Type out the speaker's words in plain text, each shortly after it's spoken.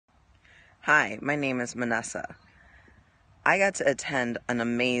Hi, my name is Manessa. I got to attend an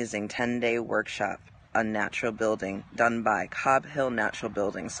amazing 10-day workshop on natural building done by Cobb Hill Natural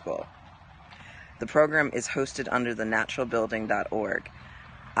Building School. The program is hosted under the naturalbuilding.org.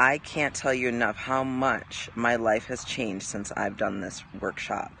 I can't tell you enough how much my life has changed since I've done this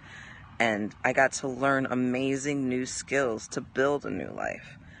workshop. And I got to learn amazing new skills to build a new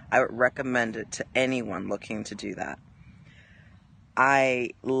life. I would recommend it to anyone looking to do that.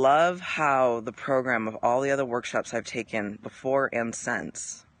 I love how the program of all the other workshops I've taken before and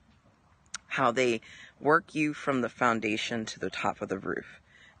since, how they work you from the foundation to the top of the roof.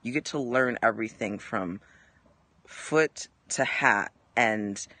 You get to learn everything from foot to hat,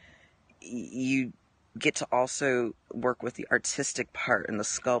 and you get to also work with the artistic part and the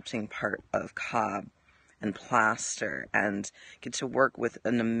sculpting part of cob and plaster, and get to work with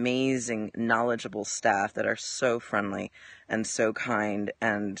an amazing, knowledgeable staff that are so friendly and so kind,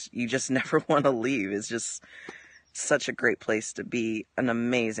 and you just never want to leave. It's just such a great place to be, an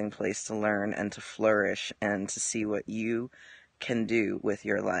amazing place to learn and to flourish and to see what you can do with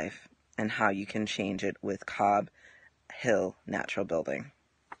your life and how you can change it with Cobb Hill Natural Building.